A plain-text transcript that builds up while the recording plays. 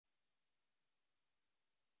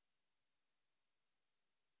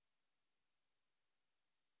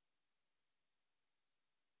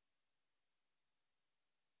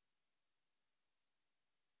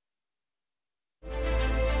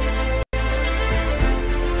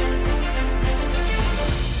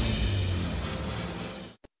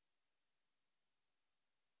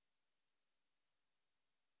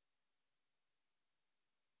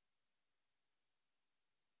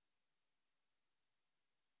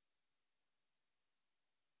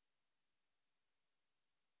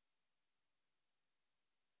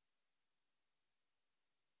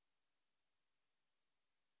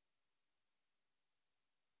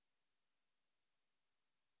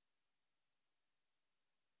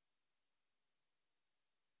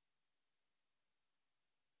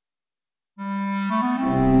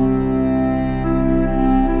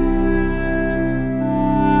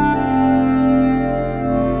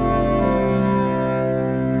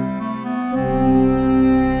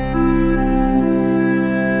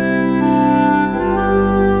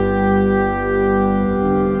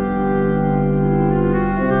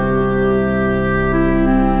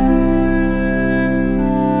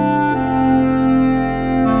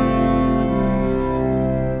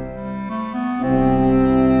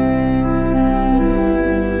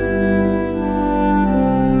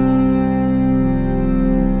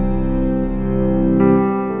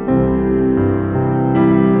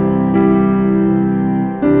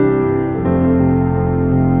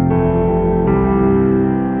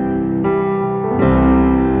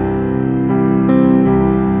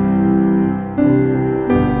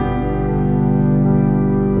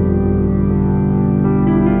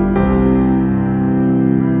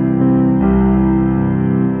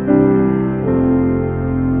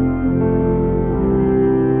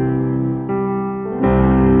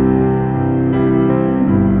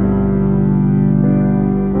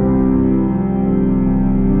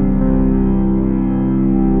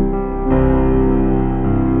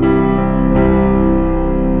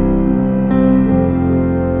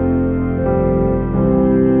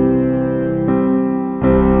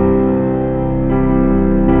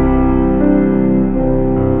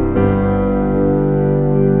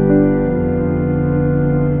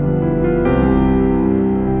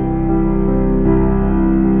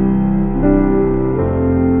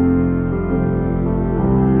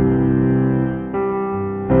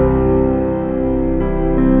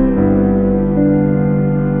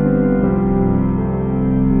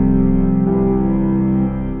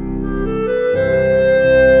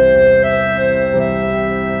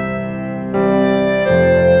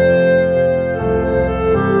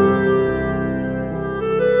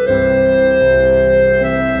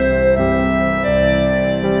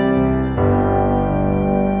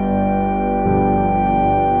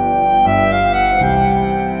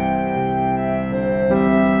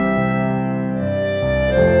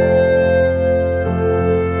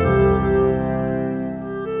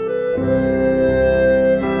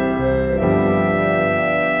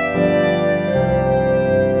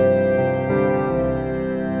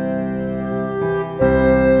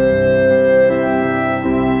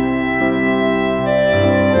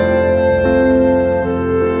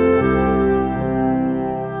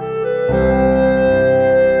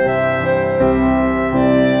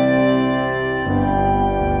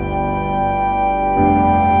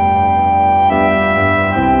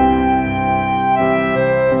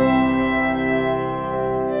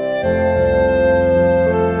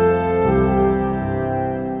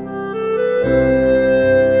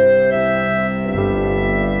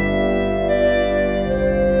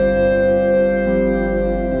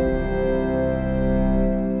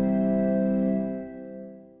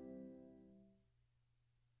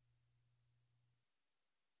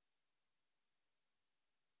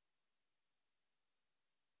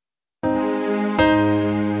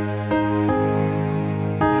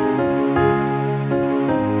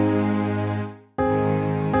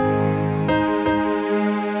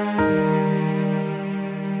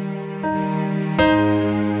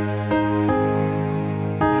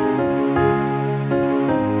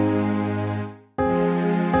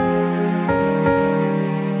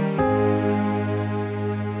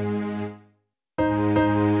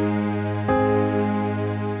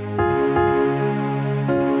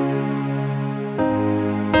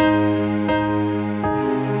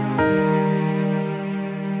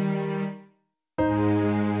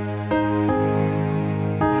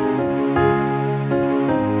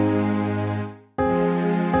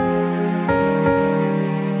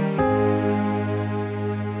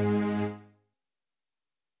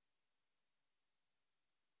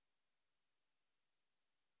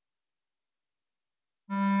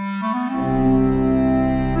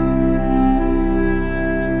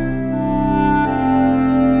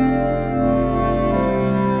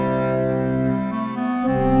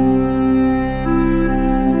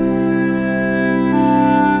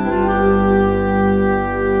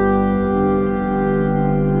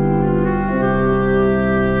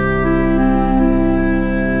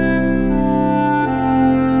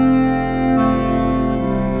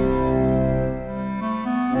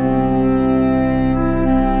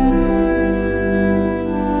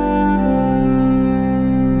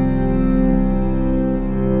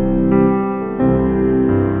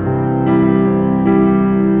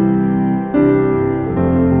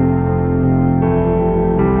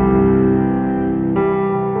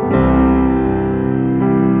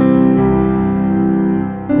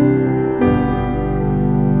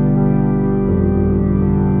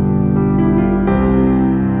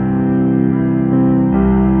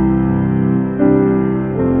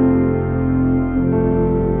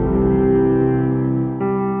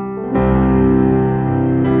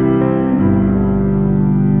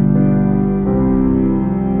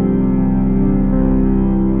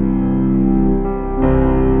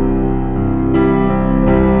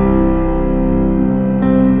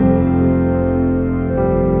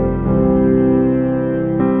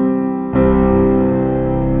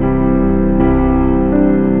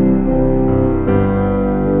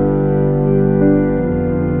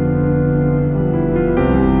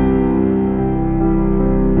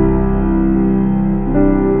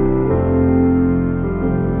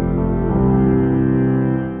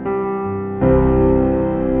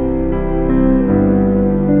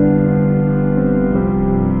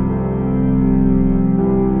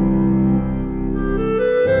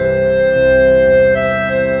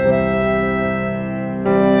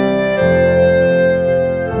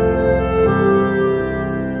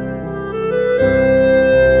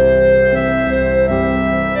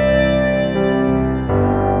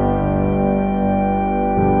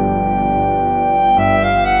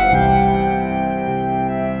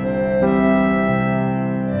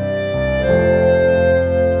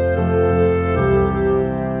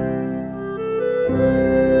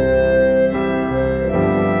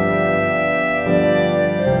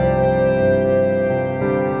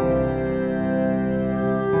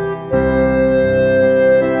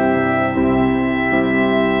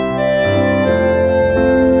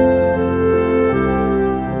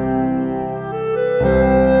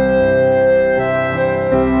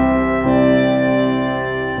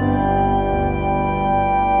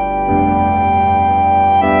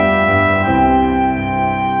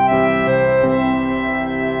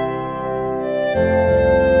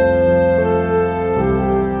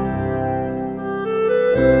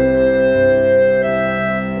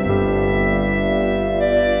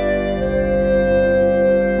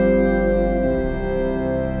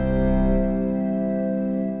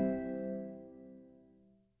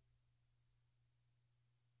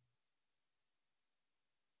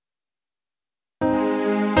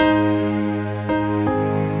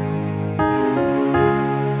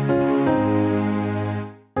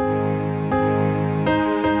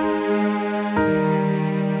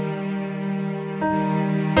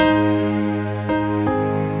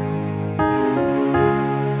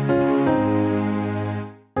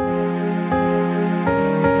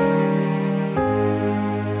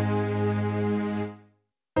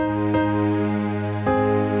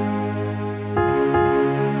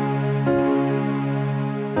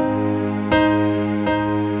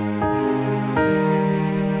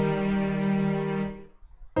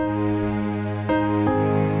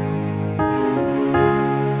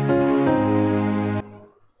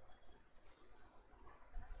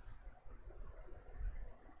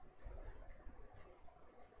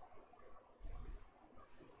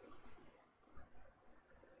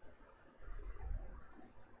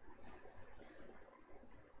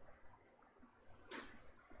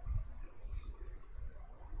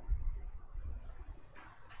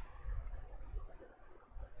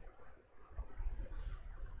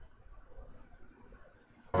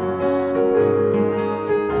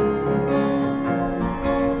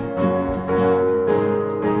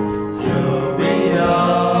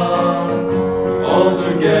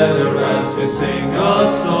together as we sing a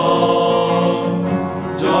song.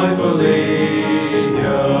 Joyfully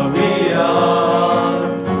here we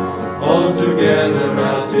are. All together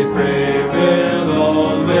as we pray will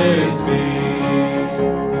always be.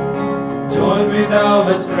 Join me now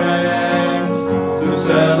as friends to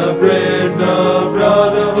celebrate the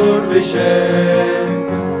brotherhood we share.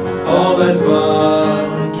 All as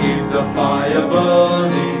one, keep the fire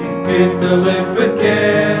burning, kindle it with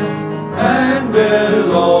care, and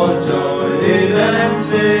we'll all join in and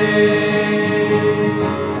sing.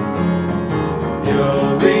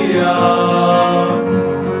 Here we are,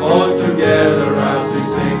 all together as we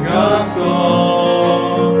sing a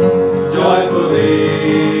song.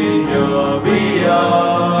 Joyfully, here we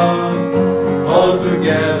are, all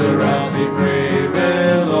together as we pray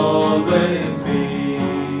will always be.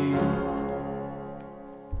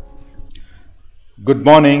 Good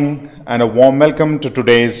morning and a warm welcome to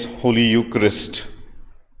today's Holy Eucharist.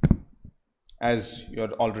 As you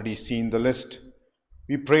had already seen the list,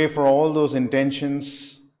 we pray for all those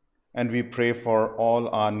intentions and we pray for all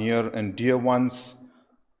our near and dear ones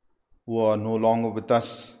who are no longer with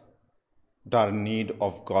us but are in need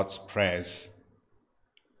of God's prayers.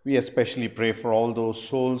 We especially pray for all those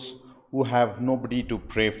souls who have nobody to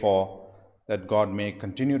pray for, that God may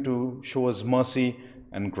continue to show us mercy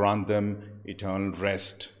and grant them eternal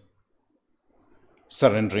rest.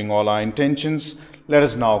 Surrendering all our intentions, let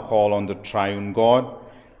us now call on the triune God.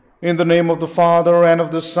 In the name of the Father, and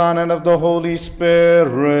of the Son, and of the Holy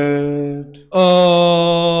Spirit.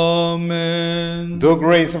 Amen. The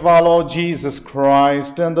grace of our Lord Jesus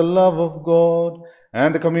Christ, and the love of God,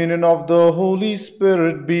 and the communion of the Holy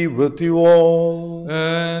Spirit be with you all.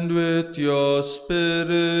 And with your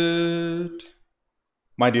spirit.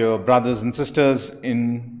 My dear brothers and sisters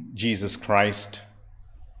in Jesus Christ,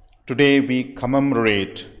 today we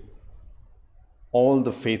commemorate all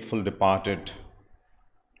the faithful departed.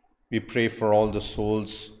 We pray for all the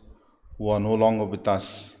souls who are no longer with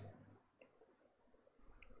us.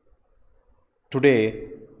 Today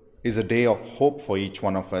is a day of hope for each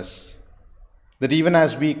one of us, that even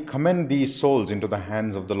as we commend these souls into the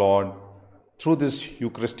hands of the Lord through this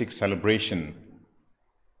Eucharistic celebration,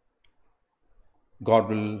 God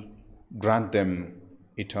will grant them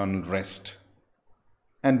eternal rest.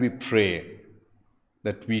 And we pray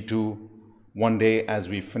that we too, one day as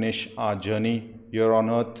we finish our journey here on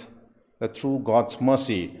earth, that through God's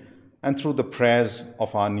mercy and through the prayers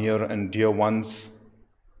of our near and dear ones,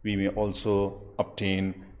 we may also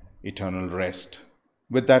obtain eternal rest.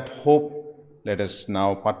 With that hope, let us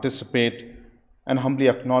now participate and humbly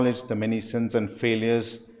acknowledge the many sins and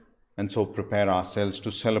failures, and so prepare ourselves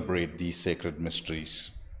to celebrate these sacred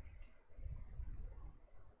mysteries.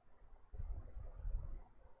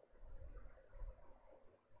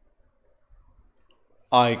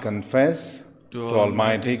 I confess to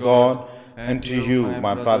Almighty God and to you,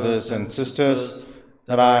 my brothers and sisters,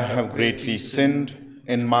 that I have greatly sinned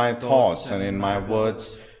in my thoughts and in my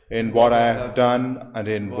words, in what I have done and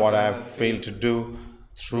in what I have failed to do,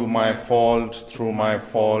 through my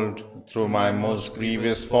most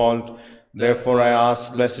grievous fault. Therefore I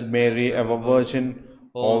ask Blessed Mary, ever Virgin,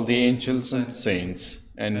 all the angels and saints,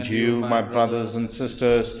 and you, my brothers and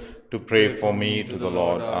sisters, to pray for me to the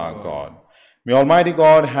Lord our God. May Almighty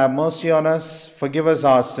God have mercy on us, forgive us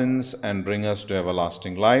our sins, and bring us to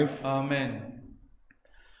everlasting life. Amen.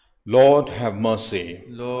 Lord, have mercy.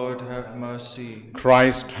 Lord, have mercy.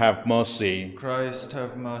 Christ, have mercy. Christ,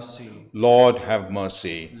 have mercy. Lord, have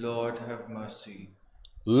mercy. Lord, have mercy.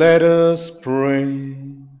 Let us pray.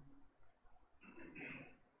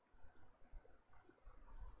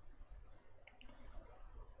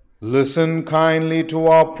 Listen kindly to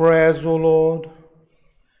our prayers, O Lord,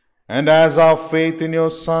 and as our faith in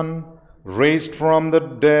your Son, raised from the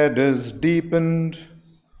dead, is deepened,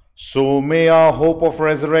 so may our hope of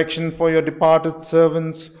resurrection for your departed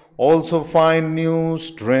servants also find new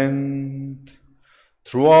strength.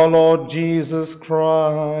 Through our Lord Jesus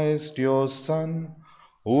Christ, your Son,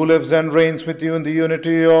 who lives and reigns with you in the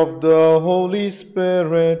unity of the Holy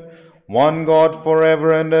Spirit, one God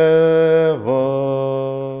forever and ever.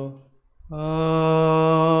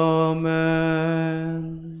 Amen.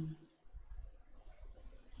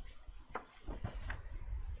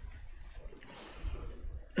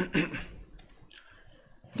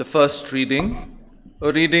 The first reading,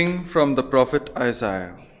 a reading from the prophet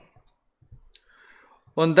Isaiah.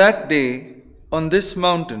 On that day, on this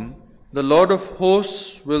mountain, the Lord of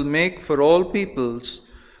hosts will make for all peoples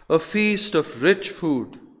a feast of rich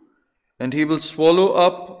food, and he will swallow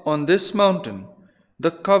up on this mountain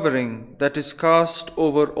the covering that is cast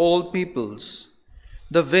over all peoples.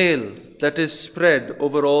 the veil that is spread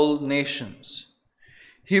over all nations.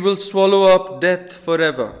 He will swallow up death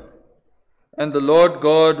forever, and the Lord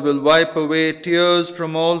God will wipe away tears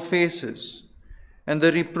from all faces, and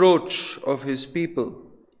the reproach of his people.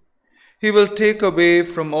 He will take away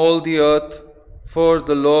from all the earth, for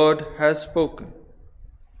the Lord has spoken.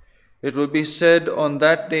 It will be said on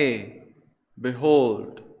that day,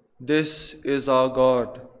 Behold, this is our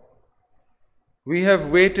God. We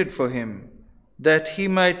have waited for him, that he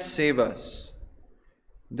might save us.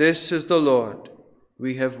 This is the Lord.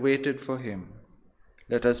 We have waited for him.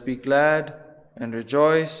 Let us be glad and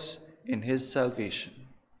rejoice in his salvation.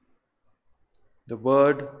 The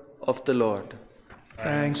word of the Lord.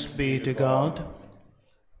 Thanks be to God.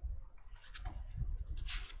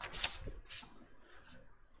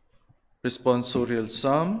 Responsorial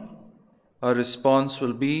Psalm. Our response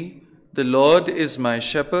will be, The Lord is my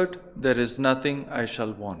shepherd, there is nothing I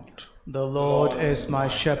shall want. The Lord is my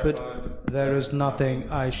shepherd, there is nothing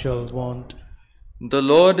I shall want. The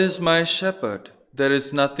Lord is my shepherd, there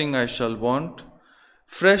is nothing I shall want.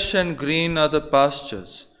 Fresh and green are the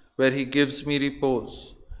pastures, where he gives me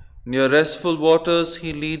repose. Near restful waters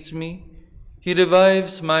he leads me. He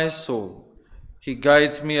revives my soul. He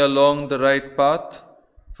guides me along the right path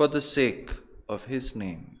for the sake of his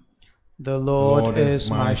name. The Lord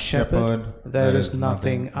is my shepherd, there is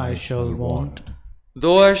nothing I shall want.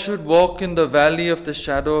 Though I should walk in the valley of the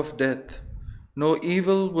shadow of death, no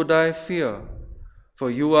evil would I fear,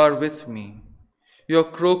 for you are with me. Your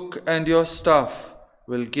crook and your staff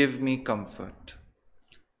will give me comfort.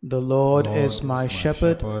 The Lord is my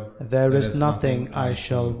shepherd, there is nothing I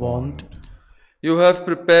shall want. You have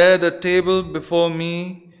prepared a table before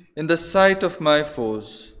me in the sight of my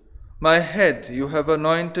foes. My head you have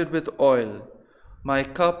anointed with oil. My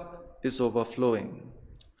cup is overflowing.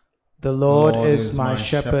 The Lord is my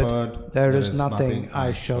shepherd, there is nothing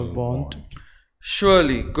I shall want.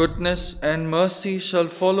 Surely goodness and mercy shall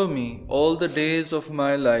follow me all the days of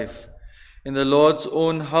my life. In the Lord's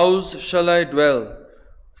own house shall I dwell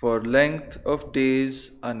for length of days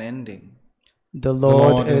unending. The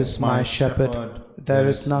Lord is my shepherd, there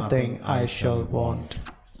is nothing I shall want.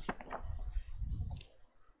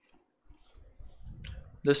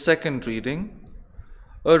 The second reading,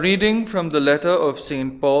 a reading from the letter of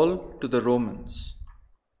St. Paul to the Romans.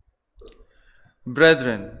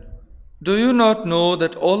 Brethren, do you not know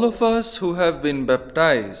that all of us who have been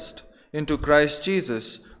baptized into Christ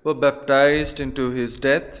Jesus were baptized into his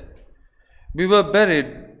death? We were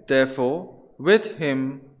buried, therefore, with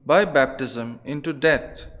him by baptism into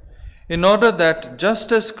death, in order that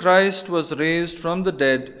just as Christ was raised from the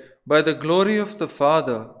dead by the glory of the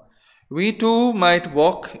Father, we too might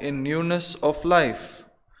walk in newness of life.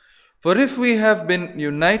 For if we have been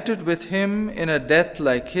united with him in a death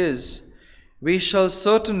like his, we shall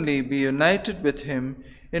certainly be united with him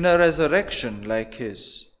in a resurrection like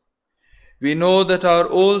his. We know that our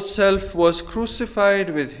old self was crucified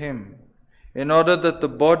with him, in order that the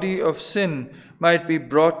body of sin might be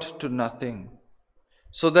brought to nothing,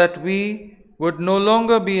 so that we would no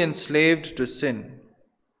longer be enslaved to sin.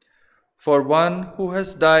 For one who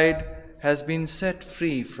has died has been set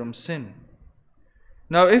free from sin.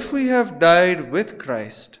 Now if we have died with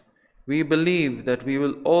Christ, we believe that we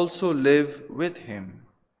will also live with him.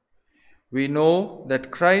 We know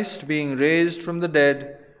that Christ, being raised from the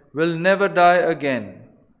dead, will never die again.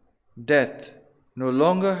 Death no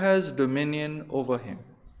longer has dominion over him.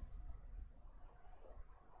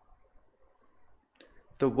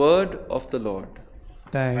 The word of the Lord.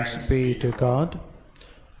 Thanks be to God.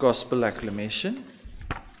 Gospel acclamation.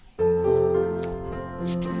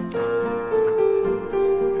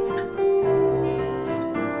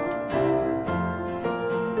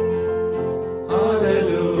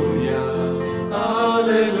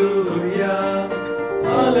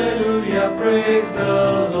 Praise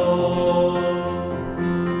the Lord.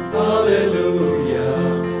 Hallelujah,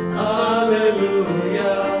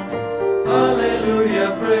 hallelujah,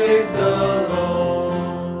 hallelujah, praise the Lord.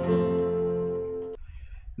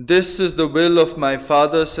 This is the will of my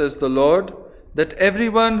Father, says the Lord, that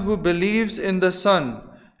everyone who believes in the Son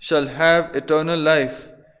shall have eternal life,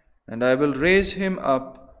 and I will raise him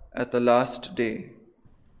up at the last day.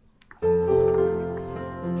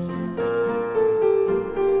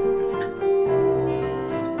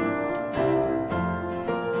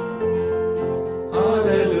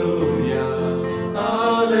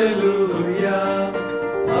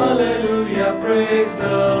 Praise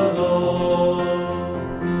the Lord.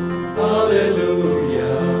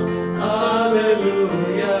 Hallelujah,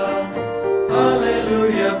 hallelujah,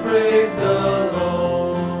 hallelujah, praise the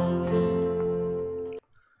Lord.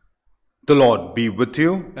 The Lord be with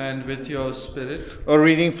you. And with your spirit. A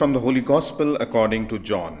reading from the Holy Gospel according to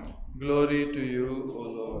John. Glory to you, O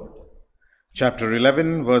Lord. Chapter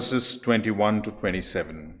 11, verses 21 to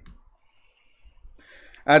 27.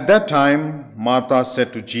 At that time, Martha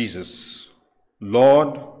said to Jesus,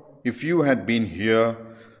 "Lord, if you had been here,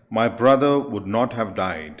 my brother would not have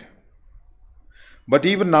died. But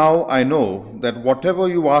even now I know that whatever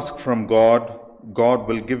you ask from God, God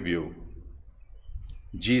will give you."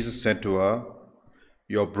 Jesus said to her,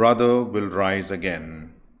 "Your brother will rise again."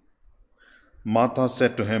 Martha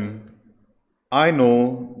said to him, "I know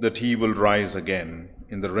that he will rise again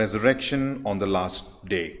in the resurrection on the last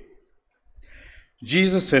day."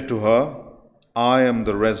 Jesus said to her, "I am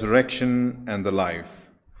the resurrection and the life.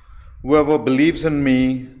 Whoever believes in me,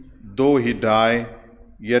 though he die,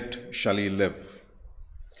 yet shall he live.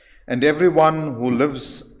 And everyone who lives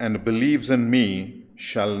and believes in me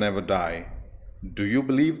shall never die. Do you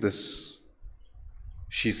believe this?"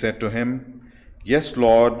 She said to him, "Yes,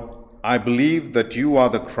 Lord, I believe that you are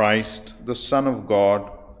the Christ, the Son of God,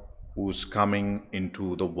 who is coming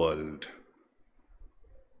into the world."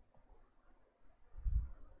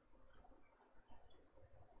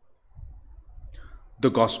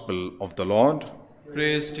 The Gospel of the Lord.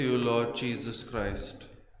 Praise to you, Lord Jesus Christ.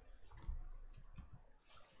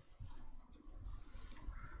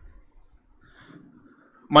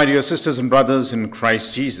 My dear sisters and brothers in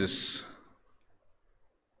Christ Jesus,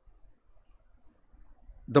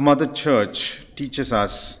 the Mother Church teaches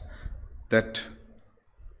us that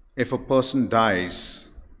if a person dies,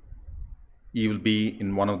 he will be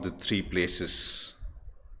in one of the three places.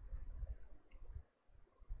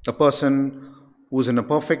 A person who is in a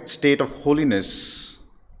perfect state of holiness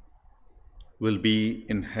will be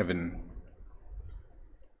in heaven.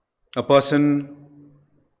 A person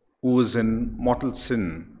who is in mortal sin,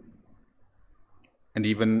 and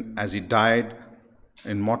even as he died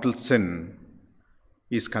in mortal sin,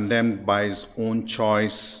 he is condemned by his own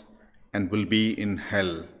choice and will be in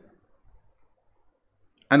hell.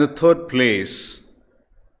 And the third place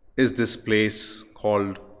is this place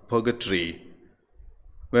called purgatory,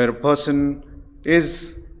 where a person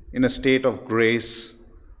is in a state of grace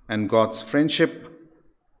and God's friendship,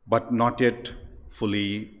 but not yet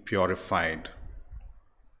fully purified.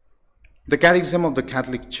 The Catechism of the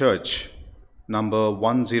Catholic Church, number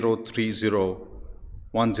 1030,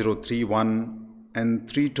 1031 and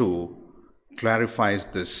 32, clarifies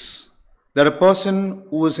this, that a person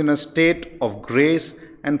who is in a state of grace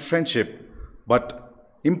and friendship,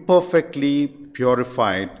 but imperfectly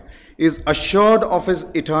purified, is assured of his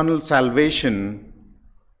eternal salvation,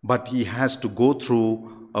 but he has to go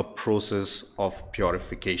through a process of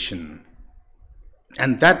purification.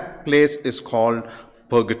 And that place is called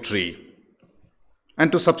purgatory.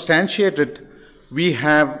 And to substantiate it, we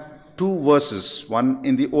have two verses, one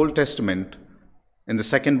in the Old Testament, in the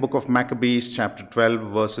second book of Maccabees, chapter 12,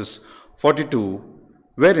 verses 42,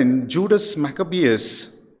 wherein Judas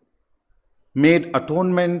Maccabeus made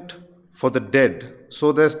atonement for the dead,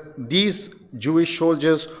 so that these Jewish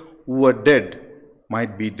soldiers who were dead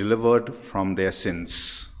might be delivered from their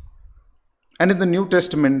sins. And in the New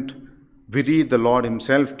Testament, we read the Lord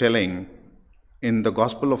himself telling in the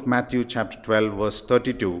Gospel of Matthew chapter 12 verse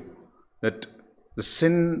 32 that the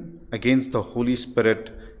sin against the Holy Spirit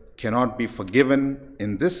cannot be forgiven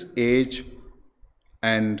in this age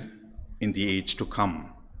and in the age to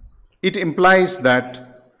come. It implies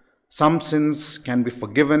that some sins can be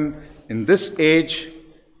forgiven in this age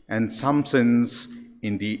and some sins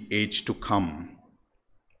in the age to come.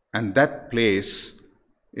 And that place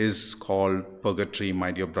is called purgatory, my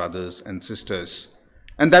dear brothers and sisters.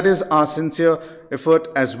 And that is our sincere effort,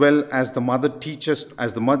 as well as the Mother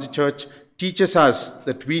Church teaches us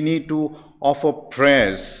that we need to offer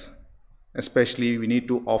prayers, especially we need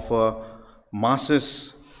to offer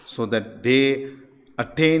masses so that they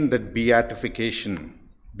attain that beatific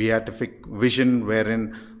vision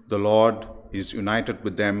wherein the Lord is united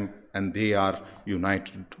with them and they are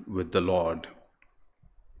united with the Lord.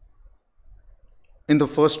 In the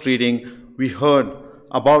first reading, we heard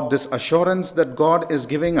about this assurance that God is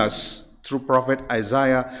giving us through prophet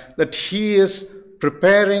Isaiah, that he is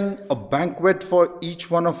preparing a banquet for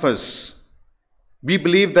each one of us. We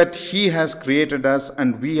believe that he has created us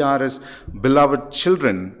and we are his beloved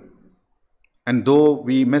children. And though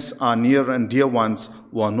we miss our near and dear ones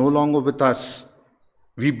who are no longer with us,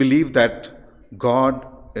 we believe that God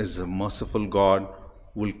is a merciful God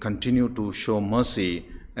who will continue to show mercy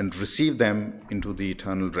and receive them into the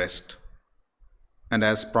eternal rest. And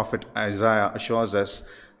as prophet Isaiah assures us,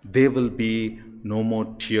 there will be no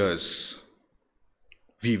more tears.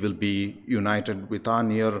 We will be united with our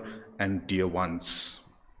near and dear ones.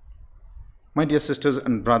 My dear sisters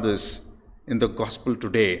and brothers, in the gospel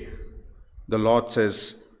today, the Lord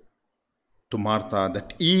says to Martha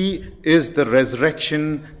that He is the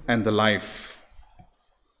resurrection and the life.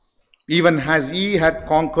 Even as He had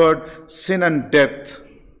conquered sin and death,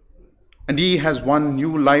 and He has won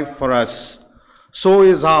new life for us, so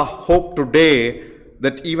is our hope today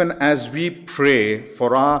that even as we pray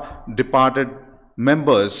for our departed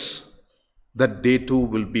members, that they too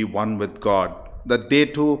will be one with God, that they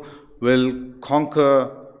too will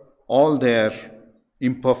conquer all their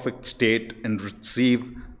imperfect state and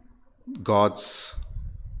receive God's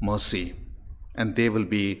mercy, and they will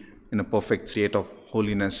be in a perfect state of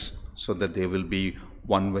holiness so that they will be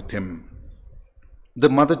one with Him. The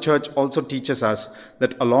Mother Church also teaches us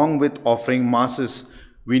that along with offering masses,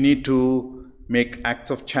 we need to make acts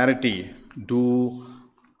of charity, do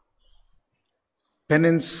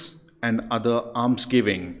penance and other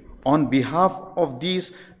almsgiving on behalf of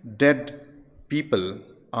these dead people,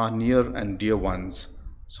 our near and dear ones,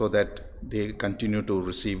 so that they continue to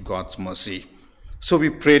receive God's mercy. So we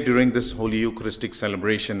pray during this Holy Eucharistic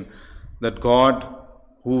celebration that God,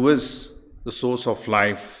 who is the source of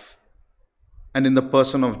life, and in the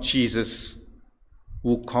person of Jesus,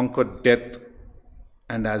 who conquered death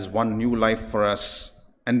and has won new life for us,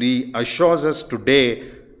 and He assures us today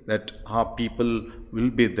that our people will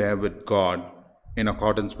be there with God in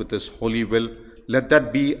accordance with His holy will. Let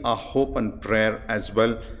that be our hope and prayer as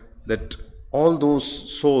well, that all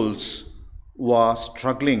those souls who are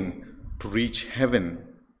struggling to reach heaven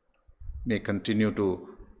may continue to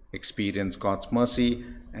experience God's mercy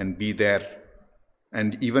and be there.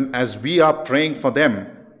 And even as we are praying for them,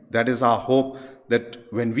 that is our hope, that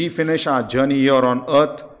when we finish our journey here on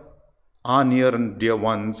earth, our near and dear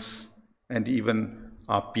ones and even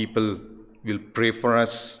our people will pray for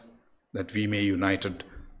us, that we may be united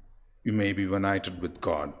with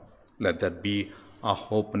God. Let that be our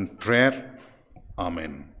hope and prayer.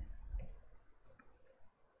 Amen.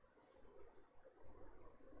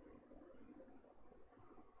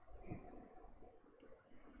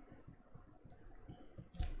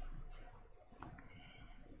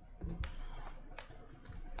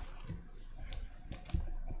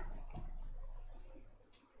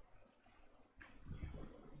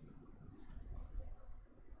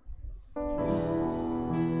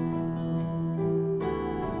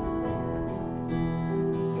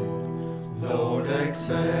 Lord,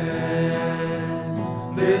 accept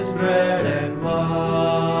this bread and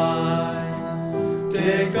wine.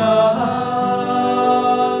 Take our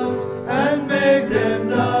hearts and make them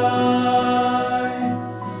thine.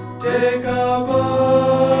 Take our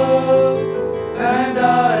work and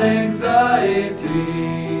our anxiety.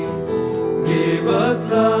 Give us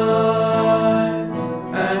life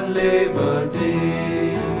and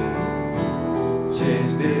liberty.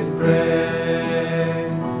 Change this bread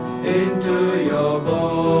into your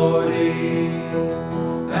body,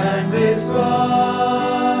 and this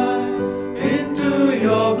wine into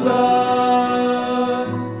your blood.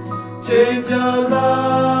 Change our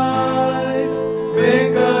lives,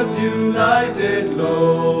 make us united,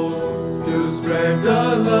 Lord, to spread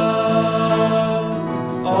the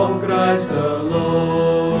love of Christ the Lord.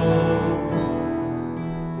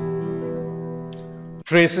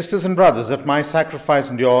 Pray, sisters and brothers, that my sacrifice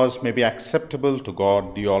and yours may be acceptable to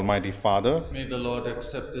God, the Almighty Father. May the Lord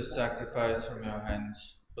accept this sacrifice from your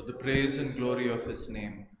hands, for the praise and glory of His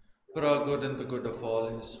name, for our good and the good of all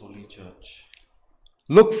His holy church.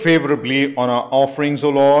 Look favorably on our offerings, O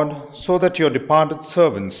Lord, so that your departed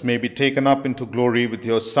servants may be taken up into glory with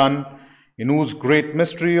your Son, in whose great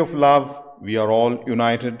mystery of love we are all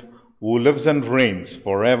united, who lives and reigns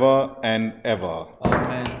forever and ever.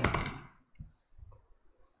 Amen.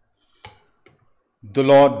 The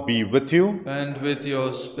Lord be with you. And with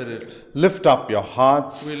your spirit. Lift up your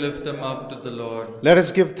hearts. We lift them up to the Lord. Let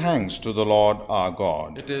us give thanks to the Lord our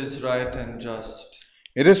God. It is right and just.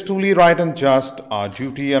 It is truly right and just, our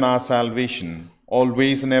duty and our salvation,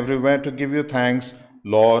 always and everywhere to give you thanks,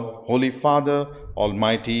 Lord, Holy Father,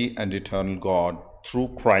 Almighty and eternal God,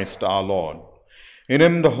 through Christ our Lord. In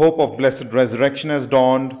Him the hope of blessed resurrection has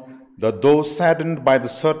dawned, that those saddened by the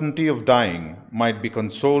certainty of dying might be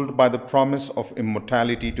consoled by the promise of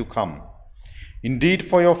immortality to come. Indeed,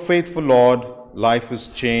 for your faithful Lord, life is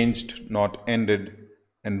changed, not ended,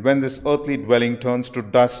 and when this earthly dwelling turns to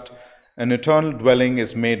dust, an eternal dwelling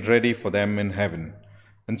is made ready for them in heaven.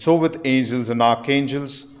 And so with angels and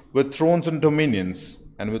archangels, with thrones and dominions,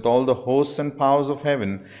 and with all the hosts and powers of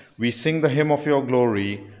heaven, we sing the hymn of your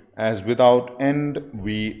glory, as without end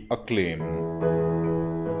we acclaim.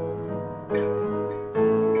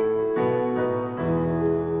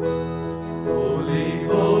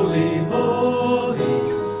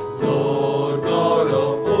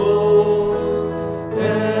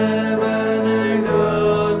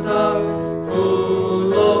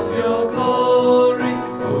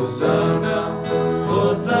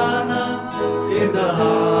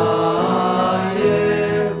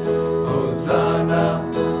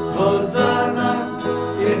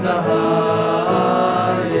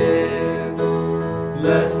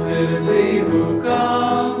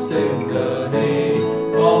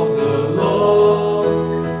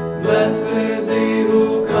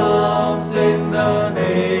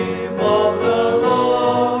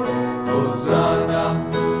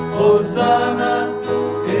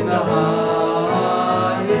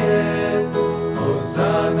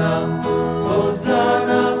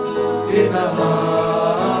 Hosanna in the highest.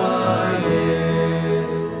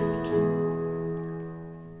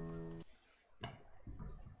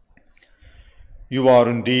 You are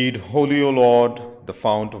indeed holy, O Lord, the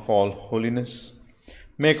fount of all holiness.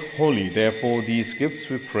 Make holy, therefore, these gifts,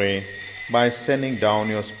 we pray, by sending down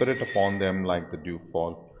your Spirit upon them like the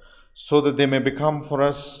dewfall, so that they may become for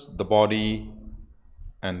us the body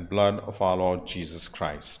and blood of our Lord Jesus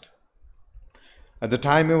Christ. At the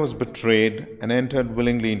time he was betrayed and entered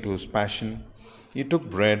willingly into his passion, he took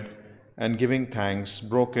bread and, giving thanks,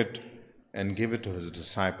 broke it and gave it to his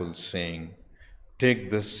disciples, saying,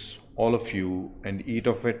 "Take this, all of you, and eat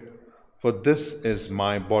of it, for this is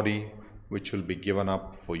my body, which will be given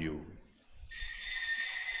up for you."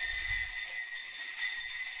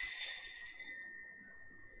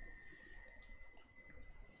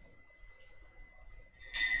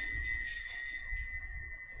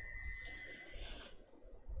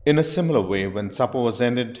 In a similar way, when supper was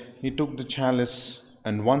ended, he took the chalice,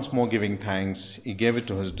 and once more giving thanks, he gave it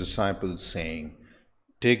to his disciples, saying,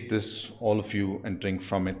 "Take this, all of you, and drink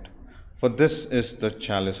from it, for this is the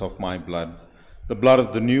chalice of my blood, the blood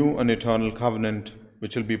of the new and eternal covenant,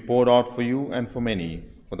 which will be poured out for you and for many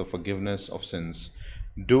for the forgiveness of sins.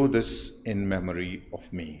 Do this in memory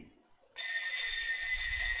of me."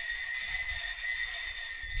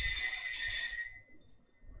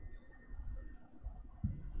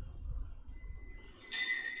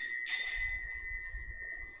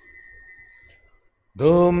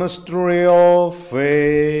 The mystery of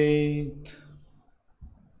faith.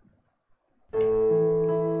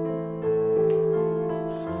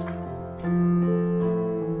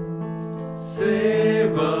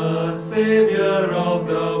 Save us, Savior of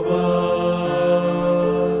the world,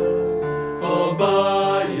 for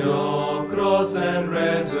by your cross and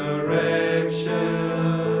resurrection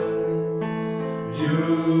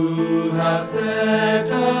you have set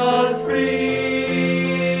us free.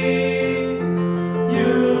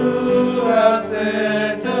 You have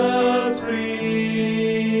set us free.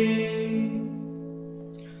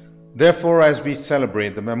 Therefore, as we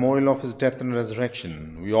celebrate the memorial of his death and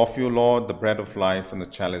resurrection, we offer you, Lord, the bread of life and the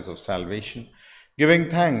chalice of salvation, giving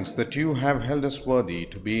thanks that you have held us worthy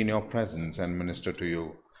to be in your presence and minister to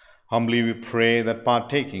you. Humbly we pray that,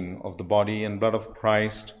 partaking of the body and blood of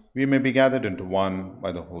Christ, we may be gathered into one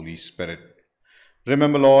by the Holy Spirit.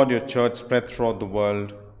 Remember, Lord, your church spread throughout the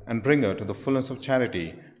world, and bring her to the fullness of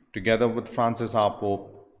charity, together with Francis our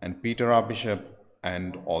Pope, and Peter our Bishop,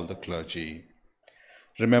 and all the clergy.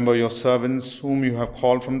 Remember your servants, whom you have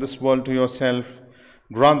called from this world to yourself.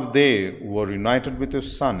 Grant that they, who were united with your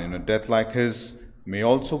Son in a death like his, may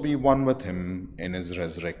also be one with him in his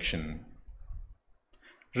resurrection.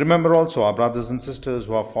 Remember also our brothers and sisters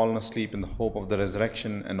who have fallen asleep in the hope of the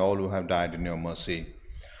resurrection, and all who have died in your mercy.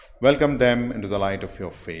 Welcome them into the light of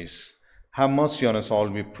your face. Have mercy on us all,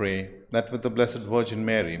 we pray, that with the Blessed Virgin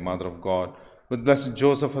Mary, Mother of God, with blessed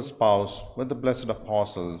Joseph, her spouse, with the blessed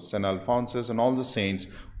apostles and Alphonsus and all the saints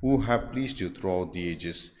who have pleased you throughout the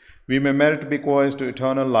ages, we may merit to be co-heirs to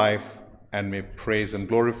eternal life, and may praise and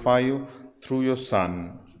glorify you through your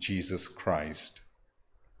Son, Jesus Christ.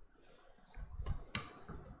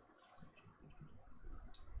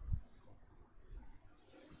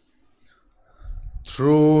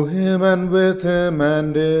 Through him and with him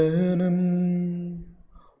and in him,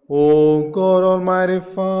 O God, Almighty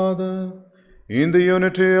Father, in the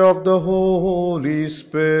unity of the Holy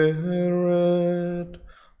Spirit,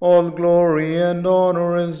 all glory and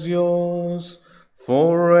honor is yours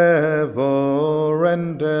forever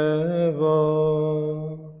and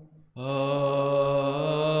ever. Amen.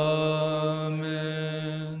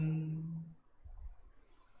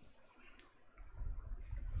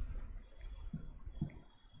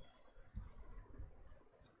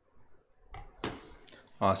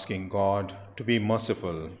 Asking God to be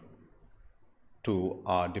merciful to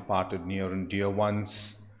our departed near and dear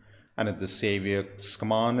ones, and at the Saviour's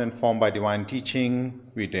command and formed by divine teaching,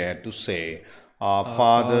 we dare to say, Our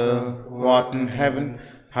Father, who art in heaven,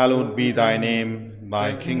 hallowed be thy name.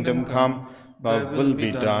 Thy kingdom come, thy will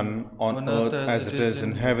be done on earth as it is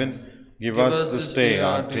in heaven. Give us this day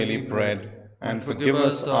our daily bread, and forgive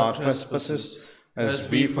us our trespasses, as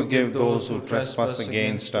we forgive those who trespass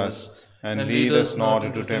against us. And lead us not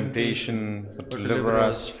into temptation, but deliver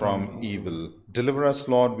us from evil. Deliver us,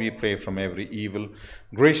 Lord, we pray, from every evil.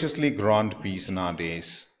 Graciously grant peace in our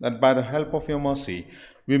days, that by the help of your mercy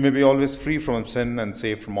we may be always free from sin and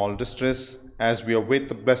safe from all distress, as we await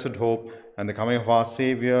the blessed hope and the coming of our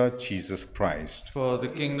Saviour, Jesus Christ. For the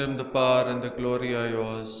kingdom, the power, and the glory are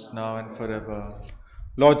yours, now and forever.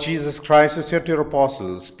 Lord Jesus Christ, who said to your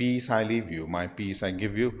apostles, Peace I leave you, my peace I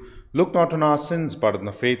give you. Look not on our sins, but on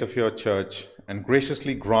the faith of your church, and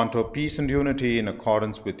graciously grant her peace and unity in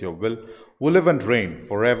accordance with your will, who live and reign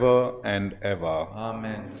forever and ever.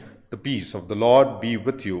 Amen. The peace of the Lord be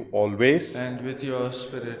with you always. And with your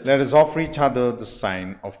spirit. Let us offer each other the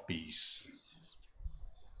sign of peace.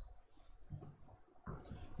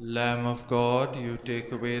 Lamb of God, you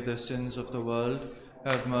take away the sins of the world,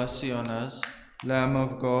 have mercy on us. Lamb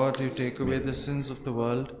of God, you take away the sins of the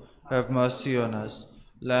world, have mercy on us.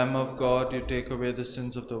 Lamb of God, you take away the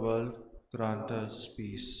sins of the world, grant us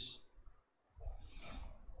peace.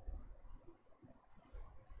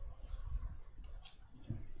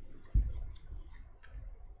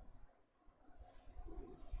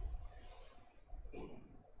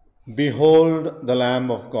 Behold the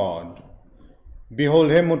Lamb of God.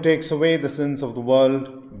 Behold him who takes away the sins of the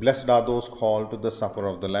world. Blessed are those called to the supper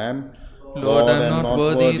of the Lamb. Lord, I am not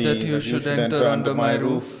worthy that you should enter under my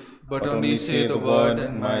roof, but only say the word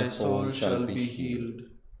and my soul shall be healed.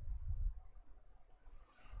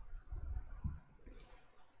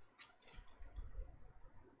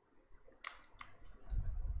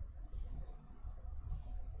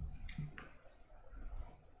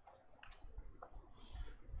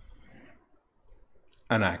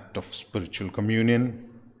 An act of spiritual communion.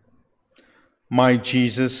 My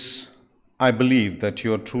Jesus, I believe that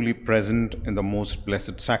you are truly present in the most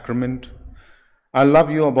blessed sacrament. I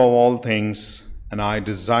love you above all things, and I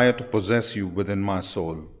desire to possess you within my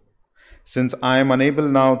soul. Since I am unable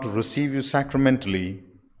now to receive you sacramentally,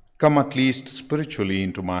 come at least spiritually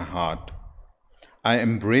into my heart. I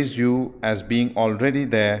embrace you as being already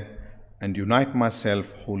there and unite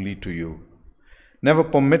myself wholly to you. Never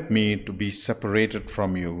permit me to be separated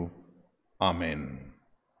from you. Amen.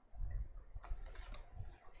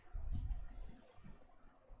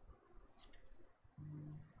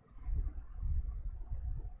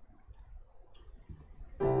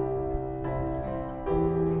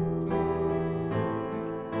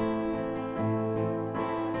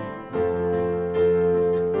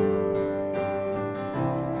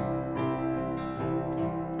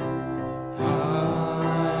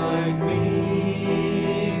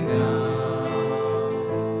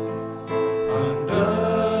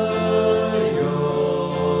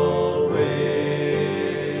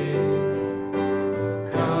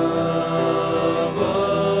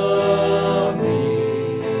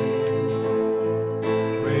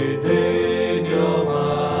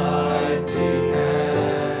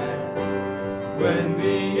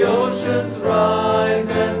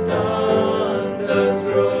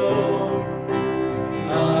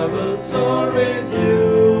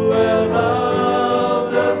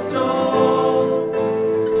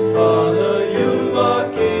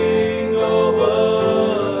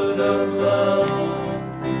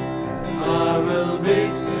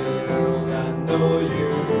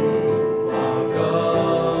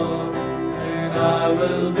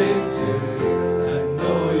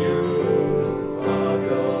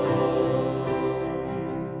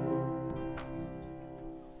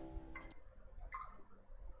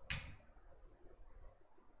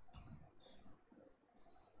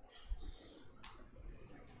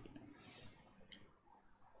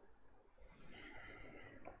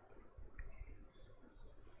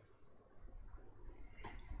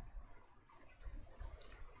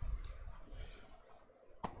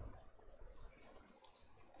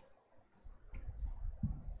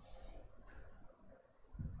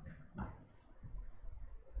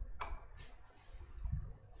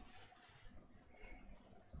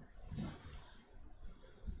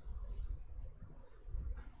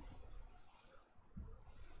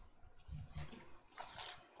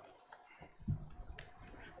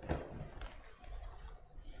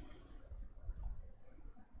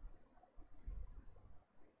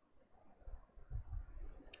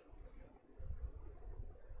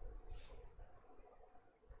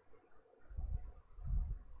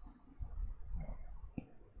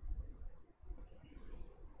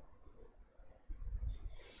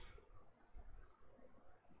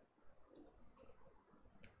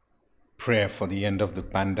 Prayer for the end of the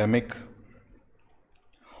pandemic.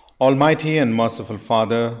 Almighty and merciful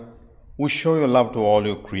Father, who show your love to all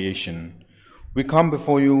your creation, we come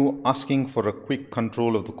before you asking for a quick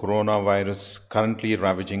control of the coronavirus currently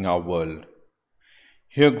ravaging our world.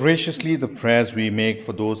 Hear graciously the prayers we make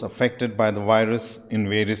for those affected by the virus in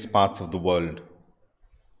various parts of the world.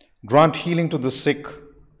 Grant healing to the sick,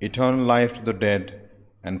 eternal life to the dead,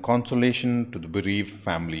 and consolation to the bereaved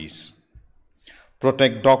families.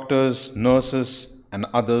 Protect doctors, nurses, and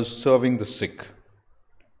others serving the sick.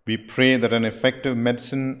 We pray that an effective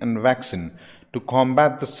medicine and vaccine to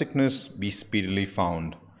combat the sickness be speedily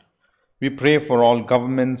found. We pray for all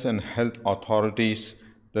governments and health authorities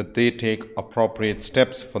that they take appropriate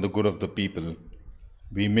steps for the good of the people.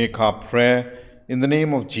 We make our prayer in the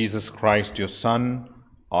name of Jesus Christ, your Son,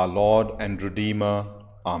 our Lord and Redeemer.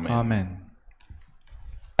 Amen. Amen.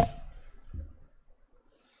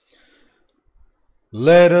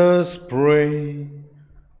 Let us pray.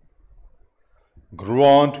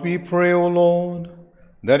 Grant, we pray, O Lord,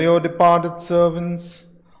 that your departed servants,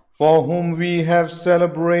 for whom we have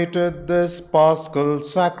celebrated this Paschal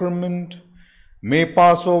sacrament, may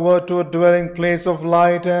pass over to a dwelling place of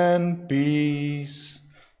light and peace.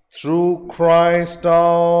 Through Christ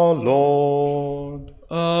our Lord.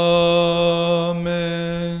 Amen.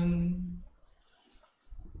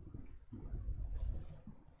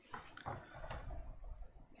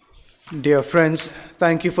 Dear friends,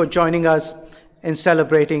 thank you for joining us in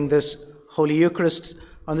celebrating this Holy Eucharist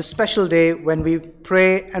on this special day when we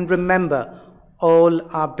pray and remember all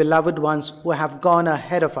our beloved ones who have gone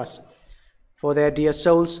ahead of us, for their dear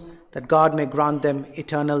souls, that God may grant them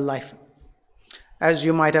eternal life. As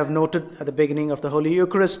you might have noted at the beginning of the Holy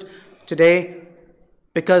Eucharist today,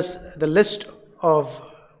 because the list of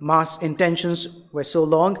Mass intentions were so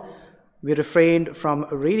long, we refrained from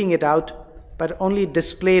reading it out, but only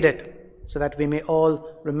displayed it so that we may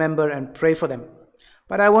all remember and pray for them.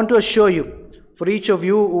 But I want to assure you, for each of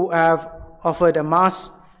you who have offered a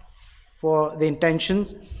Mass for the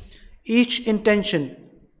intentions, each intention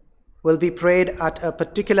will be prayed at a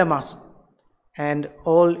particular Mass, and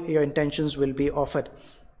all your intentions will be offered.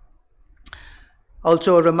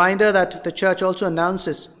 Also, a reminder that the Church also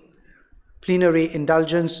announces plenary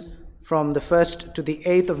indulgence from the 1st to the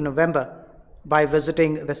 8th of November by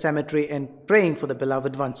visiting the cemetery and praying for the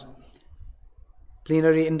beloved ones.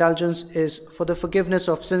 Plenary indulgence is for the forgiveness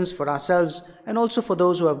of sins for ourselves and also for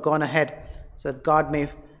those who have gone ahead, so that God may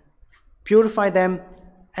purify them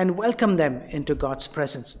and welcome them into God's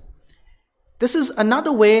presence. This is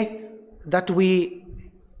another way that we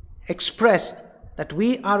express that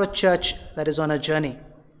we are a church that is on a journey,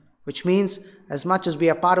 which means as much as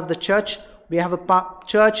we are part of the church, we have a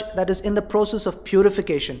church that is in the process of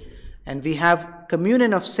purification, and we have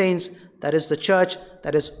communion of saints, that is the church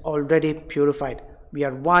that is already purified. We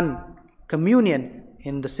are one communion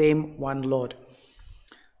in the same one Lord.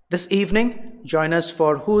 This evening, join us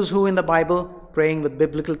for Who's Who in the Bible, praying with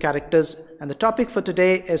biblical characters, and the topic for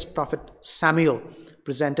today is Prophet Samuel,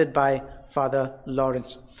 presented by Father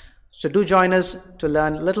Lawrence. So do join us to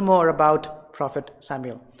learn a little more about Prophet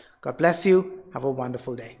Samuel. God bless you. Have a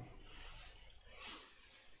wonderful day.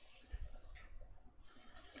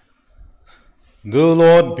 The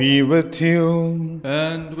Lord be with you.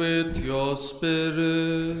 And with your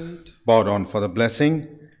spirit. Bow down for the blessing.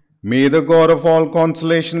 May the God of all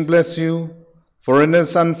consolation bless you, for in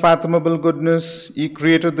his unfathomable goodness he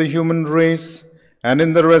created the human race, and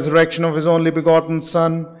in the resurrection of his only begotten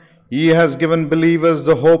Son, he has given believers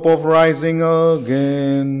the hope of rising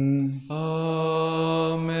again.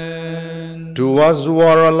 Amen. To us who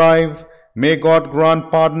are alive, may God grant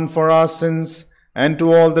pardon for our sins, and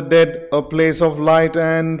to all the dead a place of light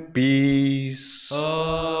and peace.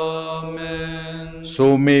 Amen.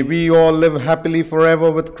 So may we all live happily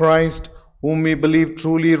forever with Christ, whom we believe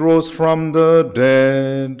truly rose from the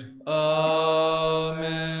dead.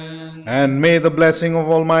 Amen. And may the blessing of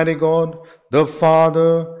Almighty God, the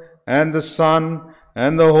Father, and the Son,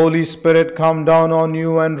 and the Holy Spirit come down on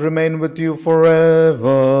you and remain with you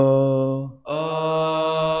forever.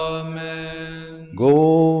 Amen.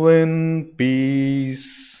 Go in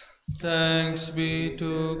peace. Thanks be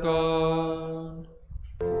to God.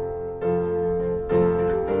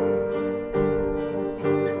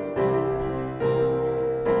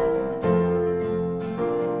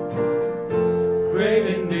 Great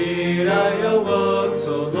indeed are your works,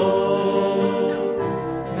 O Lord,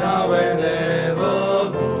 now and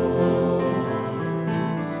evermore.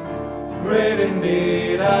 Great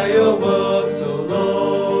indeed are your works, O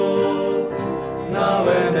Lord, now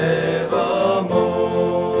and evermore.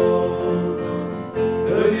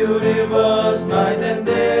 The universe, night